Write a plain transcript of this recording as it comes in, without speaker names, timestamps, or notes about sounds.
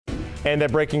And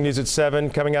that breaking news at 7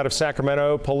 coming out of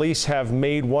Sacramento. Police have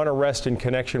made one arrest in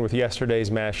connection with yesterday's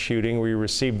mass shooting. We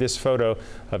received this photo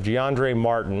of DeAndre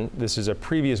Martin. This is a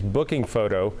previous booking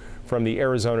photo from the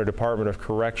Arizona Department of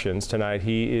Corrections. Tonight,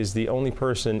 he is the only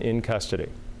person in custody.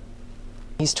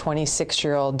 He's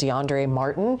 26-year-old DeAndre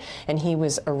Martin, and he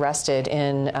was arrested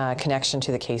in connection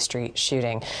to the K Street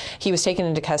shooting. He was taken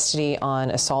into custody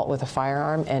on assault with a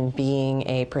firearm and being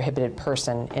a prohibited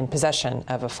person in possession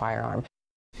of a firearm.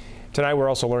 Tonight, we're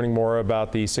also learning more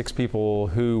about the 6 people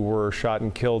who were shot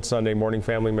and killed Sunday morning.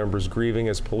 Family members grieving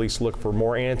as police look for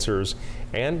more answers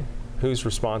and who's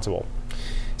responsible.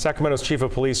 Sacramento's chief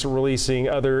of police releasing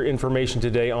other information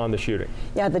today on the shooting.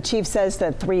 Yeah, the chief says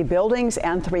that 3 buildings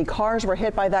and 3 cars were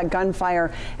hit by that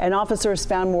gunfire, and officers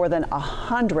found more than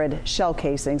 100 shell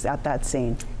casings at that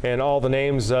scene. And all the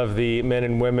names of the men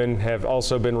and women have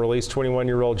also been released.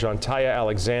 21-year-old Jontaya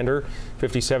Alexander,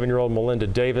 57-year-old Melinda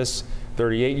Davis,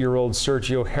 38-year-old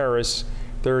Sergio Harris,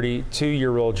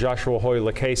 32-year-old Joshua Hoy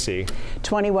Lucchese,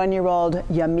 21-year-old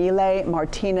Yamile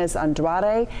Martinez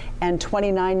Andrade, and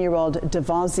 29-year-old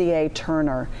Devonzier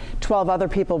Turner. 12 other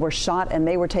people were shot and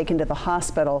they were taken to the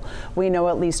hospital. We know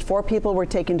at least 4 people were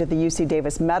taken to the UC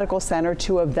Davis Medical Center.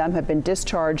 2 of them have been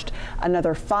discharged.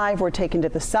 Another 5 were taken to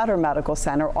the Sutter Medical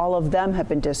Center. All of them have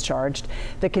been discharged.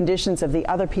 The conditions of the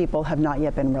other people have not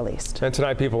yet been released. And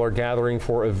tonight, people are gathering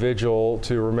for a vigil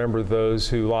to remember those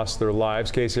who lost their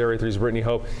lives. KCRA 3's Brittany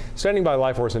Hope standing by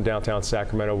Life Force in downtown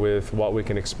Sacramento with what we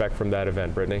can expect from that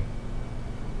event. Brittany.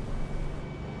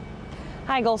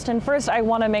 Hi, Golston. First, I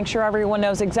want to make sure everyone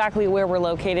knows exactly where we're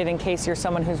located in case you're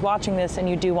someone who's watching this and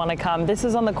you do want to come. This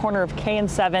is on the corner of K and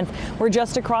 7th. We're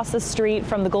just across the street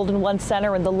from the Golden One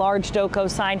Center and the large Doco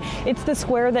sign. It's the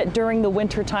square that during the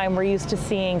winter time we're used to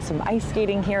seeing some ice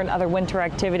skating here and other winter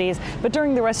activities. But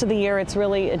during the rest of the year, it's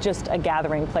really just a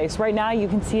gathering place. Right now, you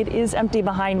can see it is empty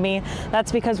behind me.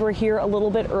 That's because we're here a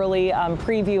little bit early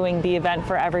previewing the event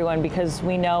for everyone because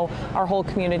we know our whole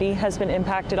community has been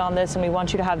impacted on this and we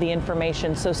want you to have the information.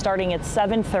 So starting at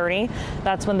 7:30,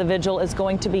 that's when the vigil is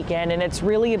going to begin, and it's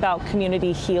really about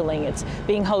community healing. It's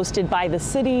being hosted by the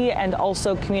city and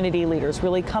also community leaders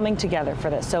really coming together for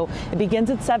this. So it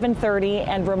begins at 7:30,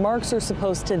 and remarks are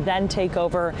supposed to then take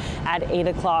over at 8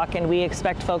 o'clock, and we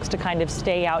expect folks to kind of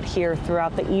stay out here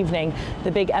throughout the evening.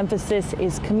 The big emphasis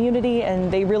is community,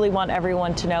 and they really want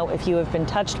everyone to know if you have been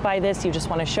touched by this, you just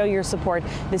want to show your support,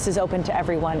 this is open to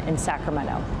everyone in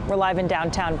Sacramento. We're live in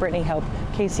downtown. Brittany Hope,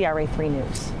 KCRA 3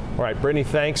 News. All right, Brittany,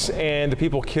 thanks. And the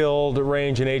people killed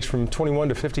range in age from 21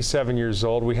 to 57 years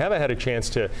old. We haven't had a chance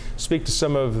to speak to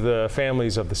some of the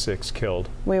families of the 6 killed.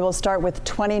 We will start with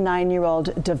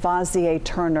 29-year-old Devonzier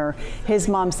Turner. His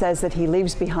mom says that he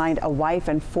leaves behind a wife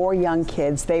and 4 young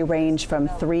kids. They range from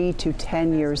 3 to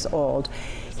 10 years old.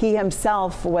 He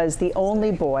himself was the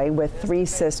only boy with 3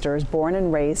 sisters born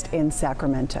and raised in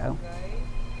Sacramento.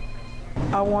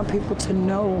 I want people to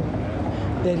know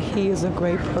that he is a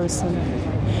great person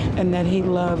and that he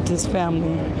loved his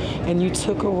family. And you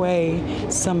took away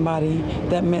somebody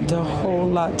that meant a whole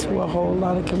lot to a whole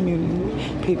lot of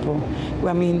community people.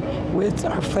 I mean, with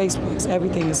our Facebooks,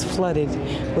 everything is flooded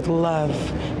with love.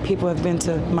 People have been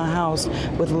to my house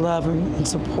with love and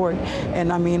support.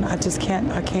 And I mean, I just can't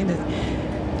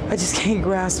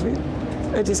grasp it.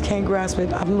 I just can't grasp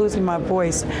it. I'm losing my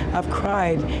voice. I've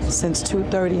cried since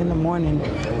 2:30 in the morning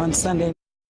on Sunday.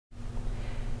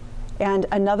 And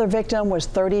another victim was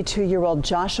 32-year-old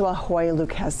Joshua Hoy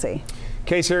Lucchese.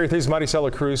 KCRA 3's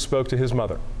Maricela Cruz spoke to his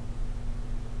mother.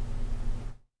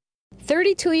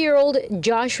 32-year-old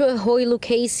Joshua Hoy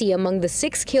Lucchese among the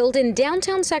 6 killed in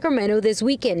downtown Sacramento this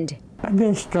weekend. I've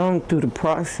been strong through the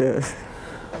process.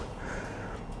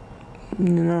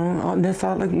 You know, that's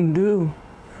all I can do.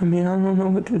 I mean, I don't know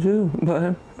what to do,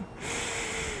 but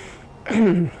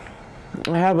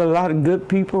I have a lot of good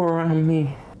people around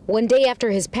me. One day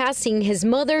after his passing, his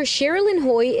mother, Sherilyn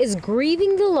Hoy, is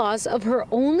grieving the loss of her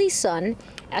only son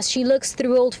as she looks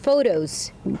through old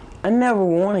photos. I never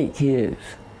wanted kids.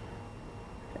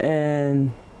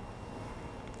 And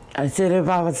I said if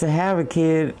I was to have a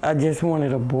kid, I just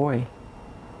wanted a boy.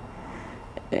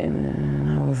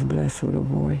 And I was blessed with a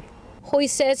boy. Hoy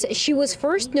says she was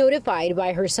first notified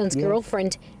by her son's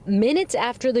girlfriend minutes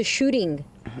after the shooting.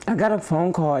 I got a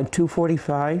phone call at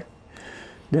 2:45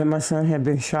 that my son had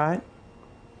been shot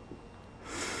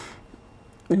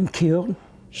and killed.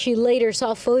 She later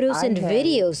saw photos and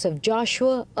videos of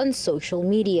Joshua on social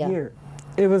media. Here.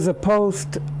 It was a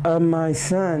post of my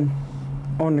son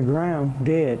on the ground,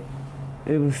 dead.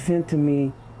 It was sent to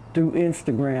me through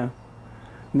Instagram.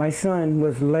 My son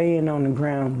was laying on the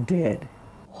ground, dead.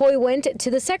 Hoy went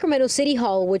to the Sacramento City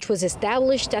Hall, which was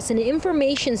established as an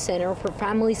information center for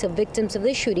families of victims of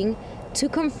the shooting, to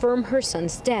confirm her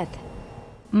son's death.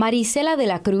 Marisela de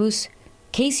la Cruz,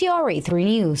 KCRA 3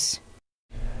 News.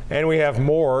 And we have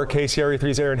more. KCRA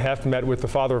 3's Aaron Heft met with the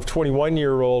father of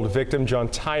 21-year-old victim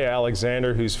Jontaya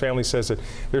Alexander, whose family says that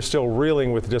they're still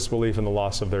reeling with disbelief in the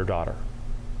loss of their daughter.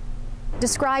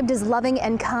 Described as loving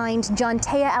and kind,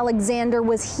 Jontaya Alexander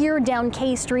was here down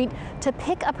K Street to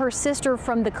pick up her sister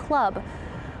from the club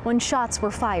when shots were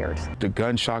fired. The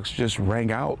gunshots just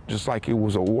rang out, just like it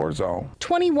was a war zone.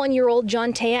 21-year-old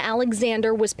Jontaya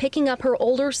Alexander was picking up her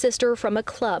older sister from a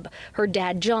club. Her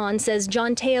dad, John, says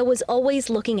Jontaya was always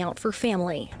looking out for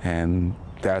family. And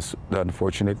that's the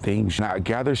unfortunate thing. I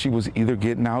gather she was either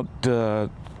getting out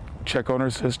to check on her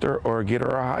sister or get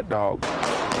her a hot dog.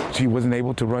 She wasn't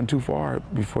able to run too far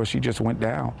before she just went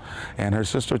down. And her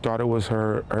sister thought it was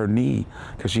her knee,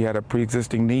 because she had a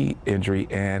pre-existing knee injury,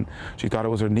 and she thought it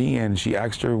was her knee, and she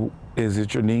asked her, is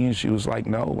it your knee? And she was like,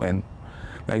 no. And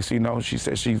next thing you know, she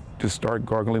said she just started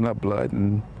gargling up blood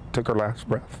and took her last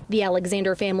breath. The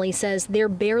Alexander family says they're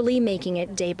barely making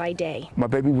it day by day. My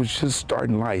baby was just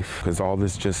starting life, because all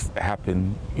this just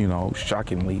happened,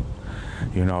 shockingly.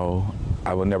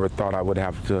 I would never thought I would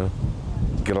have to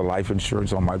get a life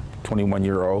insurance on my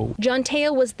 21-year-old.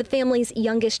 Jontaya was the family's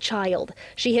youngest child.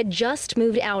 She had just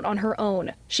moved out on her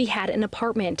own. She had an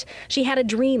apartment. She had a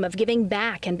dream of giving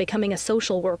back and becoming a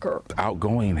social worker.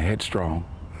 Outgoing, headstrong,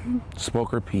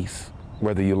 spoke her piece,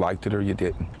 whether you liked it or you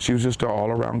didn't. She was just an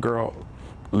all-around girl,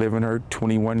 living her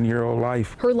 21-year-old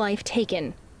life. Her life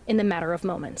taken in the matter of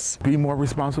moments. Be more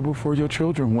responsible for your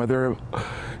children, whether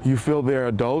you feel they're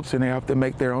adults and they have to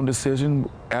make their own decision.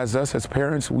 As us, as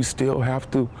parents, we still have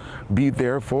to be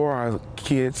there for our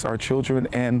kids, our children,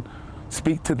 and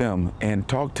speak to them and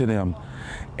talk to them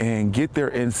and get their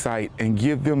insight and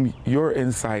give them your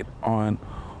insight on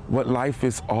what life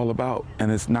is all about.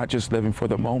 And it's not just living for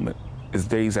the moment, it's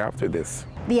days after this.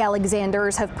 The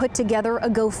Alexanders have put together a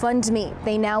GoFundMe.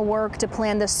 They now work to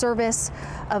plan the service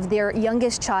of their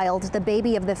youngest child, the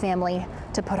baby of the family,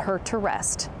 to put her to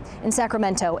rest. In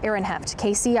Sacramento, Aaron Heft,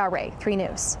 KCRA 3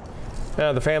 News.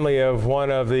 Now, the family of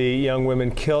one of the young women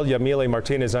killed, Yamile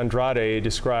Martinez Andrade,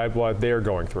 described what they're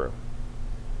going through.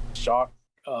 Shock,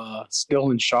 still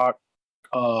in shock,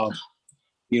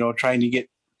 trying to get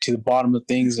to the bottom of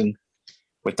things, and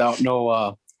without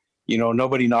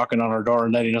nobody knocking on our door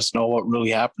and letting us know what really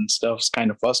happened and stuff. It's kind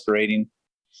of frustrating.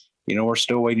 We're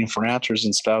still waiting for answers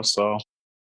and stuff, so.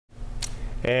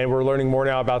 And we're learning more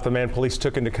now about the man police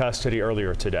took into custody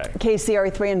earlier today.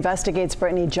 KCRA 3 Investigates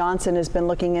Brittany Johnson has been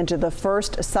looking into the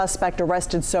first suspect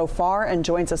arrested so far and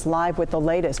joins us live with the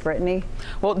latest. Brittany.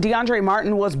 Well, DeAndre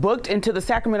Martin was booked into the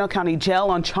Sacramento County Jail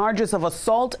on charges of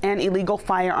assault and illegal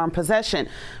firearm possession.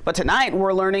 But tonight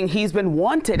we're learning he's been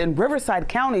wanted in Riverside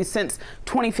County since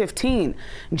 2015.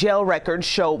 Jail records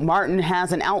show Martin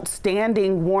has an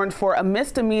outstanding warrant for a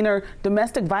misdemeanor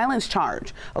domestic violence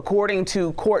charge. According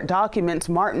to court documents,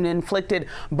 Martin inflicted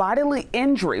bodily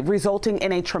injury resulting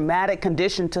in a traumatic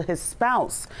condition to his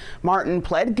spouse. Martin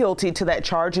pled guilty to that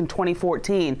charge in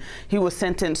 2014. He was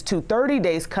sentenced to 30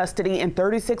 days custody and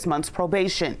 36 months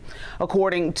probation.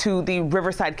 According to the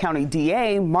Riverside County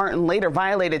DA, Martin later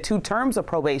violated 2 terms of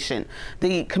probation,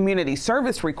 the community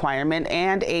service requirement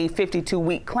and a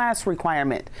 52-week class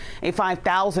requirement. A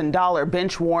 $5,000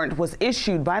 bench warrant was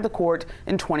issued by the court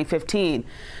in 2015.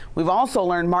 We've also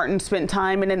learned Martin spent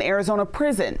time in an Arizona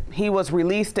prison. He was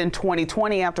released in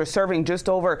 2020 after serving just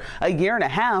over a year and a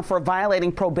half for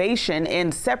violating probation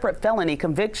in separate felony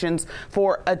convictions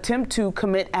for attempt to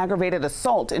commit aggravated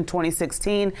assault in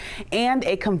 2016 and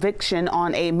a conviction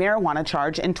on a marijuana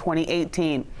charge in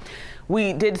 2018.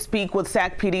 We did speak with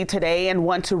Sac PD today and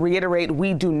want to reiterate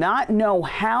we do not know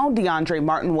how DeAndre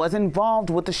Martin was involved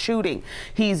with the shooting.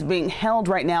 He's being held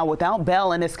right now without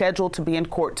bail and is scheduled to be in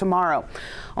court tomorrow.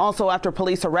 Also, after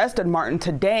police arrested Martin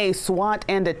today, SWAT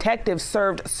and detectives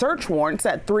served search warrants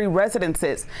at 3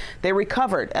 residences. They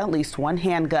recovered at least 1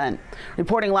 handgun.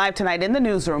 Reporting live tonight in the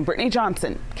newsroom, Brittany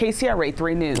Johnson, KCRA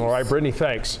 3 News. All right, Brittany,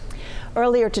 thanks.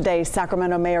 Earlier today,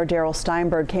 Sacramento Mayor Darrell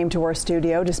Steinberg came to our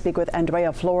studio to speak with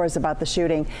Andrea Flores about the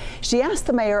shooting. She asked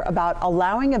the mayor about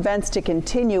allowing events to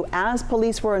continue as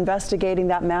police were investigating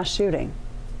that mass shooting.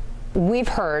 We've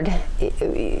heard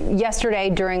yesterday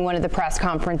during one of the press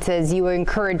conferences, you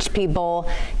encouraged people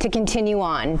to continue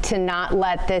on, to not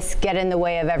let this get in the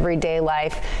way of everyday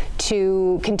life,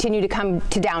 to continue to come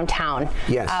to downtown.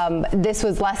 Yes. This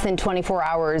was less than 24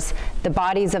 hours. The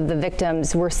bodies of the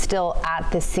victims were still at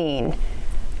the scene.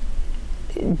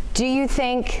 Do you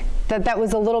think that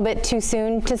was a little bit too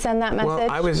soon to send that message?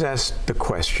 Well, I was asked the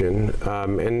question,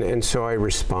 and so I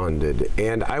responded,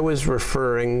 and I was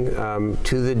referring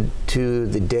to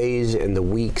the days and the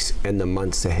weeks and the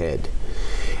months ahead.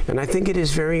 And I think it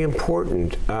is very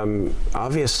important,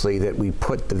 obviously, that we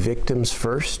put the victims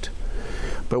first.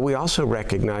 But we also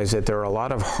recognize that there are a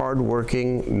lot of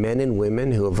hardworking men and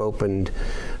women who have opened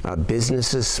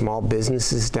businesses, small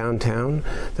businesses downtown.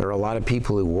 There are a lot of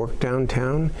people who work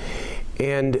downtown.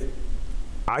 And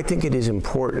I think it is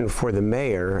important for the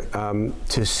mayor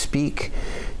to speak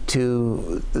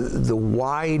to the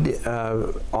wide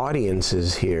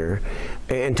audiences here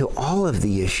and to all of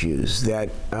the issues that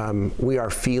we are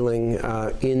feeling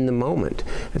in the moment.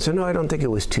 And so no, I don't think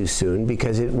it was too soon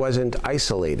because it wasn't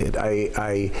isolated.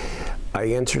 I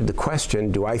answered the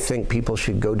question, do I think people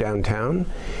should go downtown?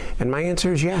 And my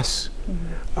answer is yes.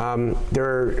 There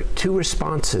are two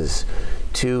responses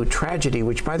to tragedy,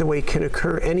 which by the way can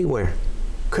occur anywhere,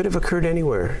 could have occurred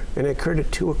anywhere, and it occurred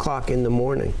at 2 o'clock in the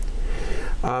morning.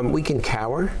 We can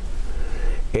cower,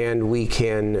 and we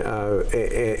can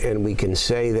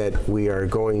say that we are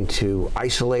going to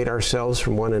isolate ourselves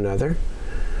from one another,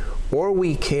 or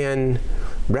we can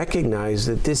recognize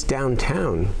that this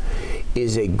downtown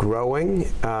is a growing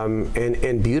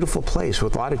and beautiful place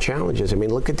with a lot of challenges. I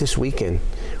mean, look at this weekend,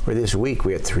 or this week.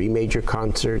 We had 3 major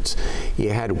concerts.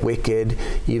 You had Wicked.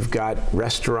 You've got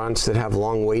restaurants that have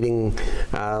long waiting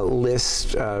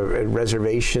lists,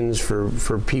 reservations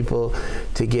for people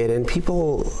to get in.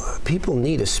 People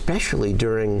need, especially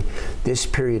during this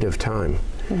period of time,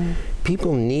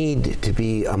 people need to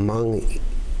be among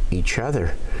each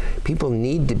other. People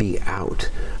need to be out.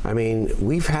 I mean,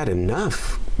 we've had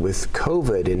enough with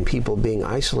COVID and people being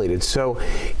isolated. So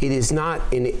it is not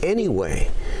in any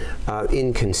way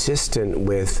inconsistent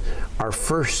with our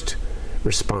first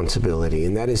responsibility,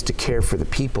 and that is to care for the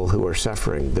people who are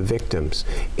suffering, the victims,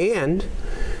 and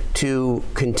to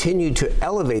continue to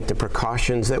elevate the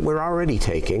precautions that we're already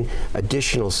taking: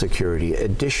 additional security,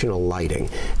 additional lighting,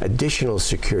 additional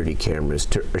security cameras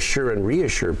to assure and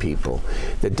reassure people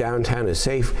that downtown is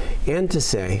safe, and to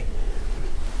say,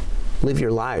 live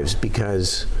your lives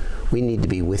because we need to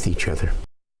be with each other.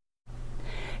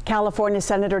 California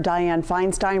Senator Dianne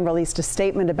Feinstein released a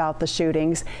statement about the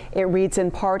shootings. It reads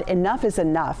in part, "Enough is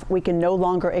enough. We can no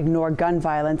longer ignore gun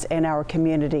violence in our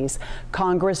communities.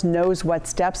 Congress knows what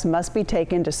steps must be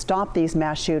taken to stop these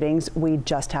mass shootings. We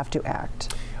just have to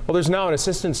act." Well, there's now an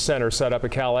assistance center set up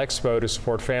at Cal Expo to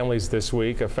support families this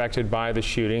week affected by the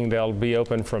shooting. They'll be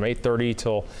open from 8:30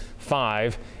 till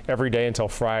 5 every day until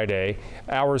Friday.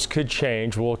 Hours could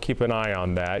change. We'll keep an eye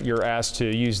on that. You're asked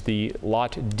to use the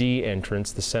Lot D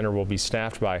entrance. The center will be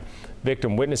staffed by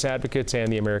victim witness advocates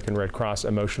and the American Red Cross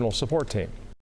emotional support team.